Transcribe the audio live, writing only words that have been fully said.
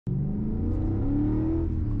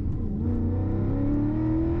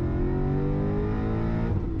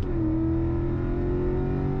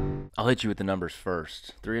I'll hit you with the numbers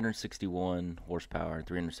first. 361 horsepower,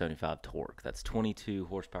 375 torque. That's 22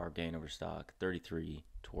 horsepower gain over stock, 33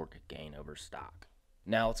 torque gain over stock.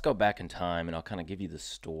 Now let's go back in time and I'll kind of give you the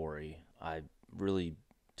story. I really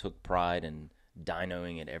took pride in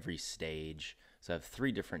dynoing at every stage. So I have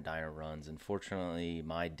 3 different dyno runs. Unfortunately,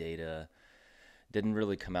 my data didn't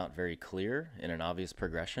really come out very clear in an obvious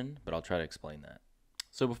progression, but I'll try to explain that.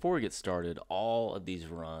 So before we get started, all of these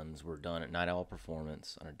runs were done at Night Owl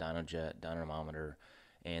Performance on a DynoJet dynamometer,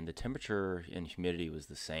 and the temperature and humidity was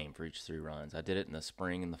the same for each 3 runs. I did it in the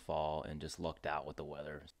spring and the fall and just lucked out with the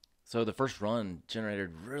weather. So the first run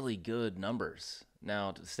generated really good numbers.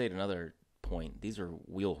 Now, to state another point, these are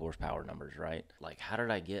wheel horsepower numbers, right? Like, how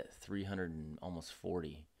did I get 300 and almost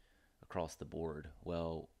 40 across the board?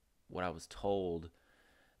 Well, what I was told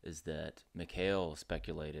is that Mikhail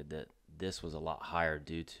speculated that this was a lot higher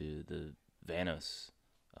due to the Vanos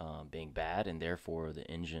being bad, and therefore the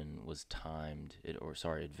engine was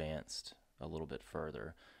advanced a little bit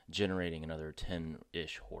further, generating another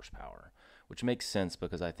 10-ish horsepower, which makes sense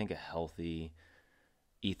because I think a healthy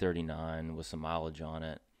E39 with some mileage on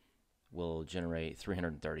it will generate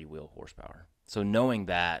 330 wheel horsepower. So knowing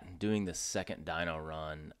that, doing the second dyno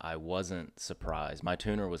run, I wasn't surprised. My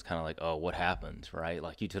tuner was kind of like, oh, what happened, right?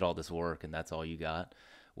 Like, you did all this work and that's all you got.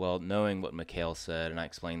 Well, knowing what Mikhail said, and I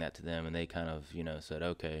explained that to them, and they kind of, said,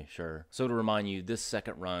 okay, sure. So to remind you, this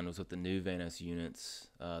second run was with the new Vanos units,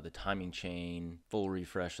 the timing chain, full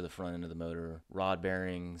refresh of the front end of the motor, rod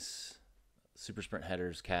bearings, Super Sprint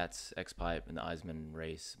headers, cats, X-pipe, and the Eisman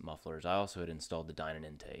race mufflers. I also had installed the Dynon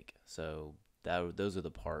intake. So those are the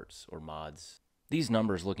parts or mods. These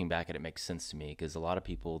numbers, looking back at it, make sense to me because a lot of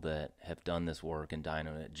people that have done this work in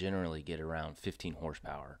dyno generally get around 15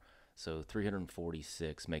 horsepower. So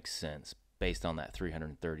 346 makes sense based on that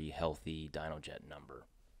 330 healthy DynoJet number.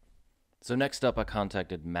 So next up, I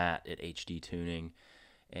contacted Matt at HD Tuning,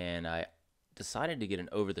 and I decided to get an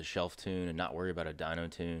over-the-shelf tune and not worry about a dyno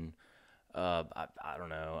tune. I don't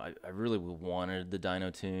know. I really wanted the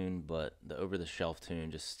dyno tune, but the over-the-shelf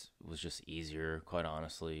tune was just easier, quite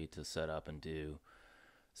honestly, to set up and do.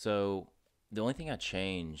 So the only thing I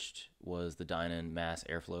changed was the Dynon mass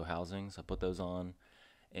airflow housings. I put those on,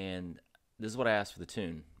 and this is what I asked for the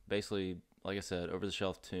tune. Basically, like I said,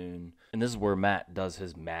 over-the-shelf tune, and this is where Matt does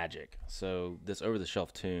his magic. So this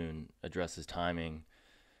over-the-shelf tune addresses timing,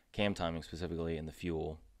 cam timing specifically, and the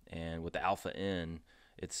fuel. And with the alpha in,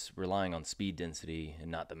 it's relying on speed density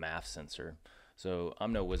and not the MAF sensor. So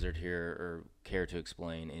I'm no wizard here or care to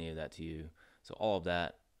explain any of that to you. So all of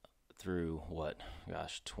that through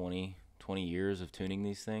 20 years of tuning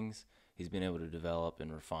these things, he's been able to develop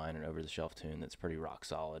and refine an over-the-shelf tune that's pretty rock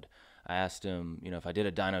solid. I asked him, if I did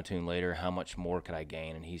a dyno tune later, how much more could I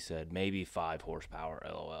gain? And he said maybe 5 horsepower,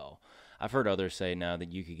 LOL. I've heard others say now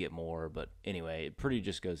that you could get more, but anyway, it pretty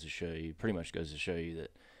much goes to show you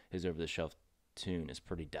that his over-the-shelf tune is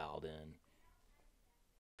pretty dialed in.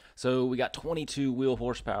 So we got 22 wheel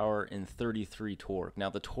horsepower and 33 torque. Now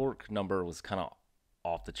the torque number was kind of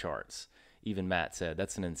off the charts. Even Matt said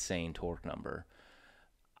that's an insane torque number.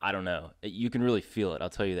 I don't know. You can really feel it. I'll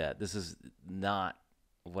tell you that. This is not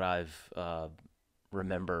what I've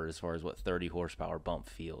remember as far as what 30 horsepower bump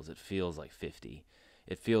feels. It feels like 50.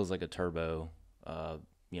 It feels like a turbo,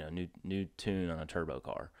 new tune on a turbo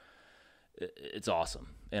car. It's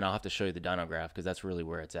awesome. And I'll have to show you the Dyno Graph because that's really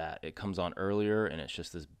where it's at. It comes on earlier and it's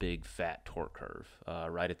just this big fat torque curve.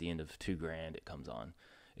 Right at the end of $2,000 it comes on.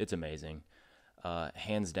 It's amazing.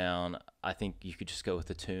 Hands down, I think you could just go with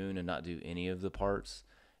the tune and not do any of the parts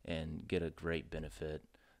and get a great benefit.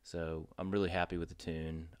 So I'm really happy with the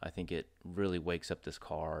tune. I think it really wakes up this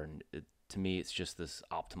car, and to me it's just this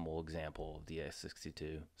optimal example of the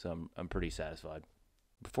S62. So I'm pretty satisfied.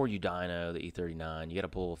 Before you dyno the E39, you got to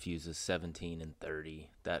pull fuses 17 and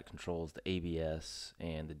 30. That controls the ABS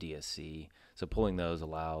and the DSC. So pulling those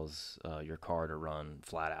allows your car to run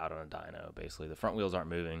flat out on a dyno. Basically, the front wheels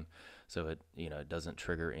aren't moving, so it doesn't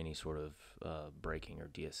trigger any sort of braking or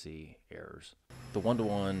DSC errors. The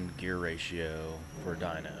 1-to-1 gear ratio for a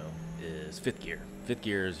dyno is fifth gear. Fifth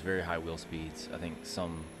gear is very high wheel speeds. I think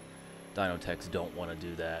some dyno techs don't want to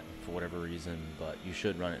do that for whatever reason, but you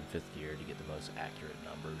should run it in fifth gear to get the most accurate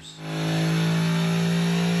numbers.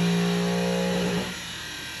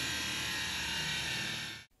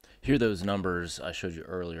 Here are those numbers I showed you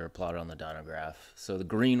earlier plotted on the Dyno Graph. So the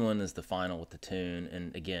green one is the final with the tune,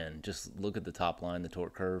 and again, just look at the top line, the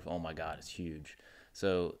torque curve. Oh my god, it's huge.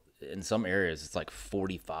 So in some areas it's like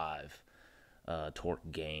 45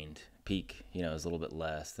 torque gained. Peak, is a little bit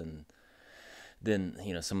less than than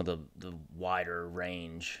some of the wider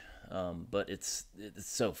range. But it's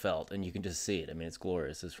so felt, and you can just see it. I mean, it's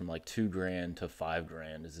glorious. It's from like $2,000 to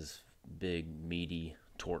 $5,000 is this big meaty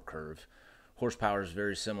torque curve. Horsepower is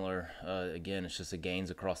very similar. Again, it's just the gains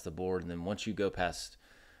across the board, and then once you go past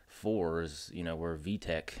 4s, where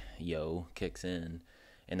VTEC kicks in,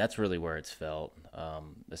 and that's really where it's felt,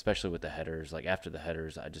 especially with the headers. Like after the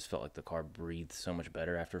headers, I just felt like the car breathed so much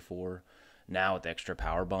better after 4. Now with the extra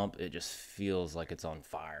power bump, it just feels like it's on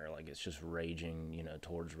fire, like it's just raging,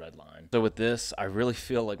 towards red line. So with this, I really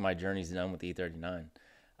feel like my journey's done with the E39.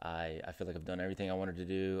 I feel like I've done everything I wanted to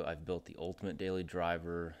do. I've built the ultimate daily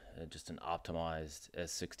driver, just an optimized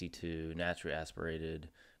S62 naturally aspirated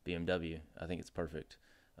BMW. I think it's perfect.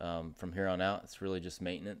 From here on out, it's really just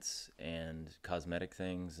maintenance and cosmetic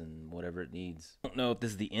things and whatever it needs. I don't know if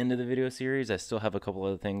this is the end of the video series. I still have a couple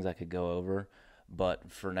other things I could go over.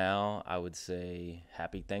 But for now, I would say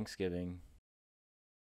happy Thanksgiving.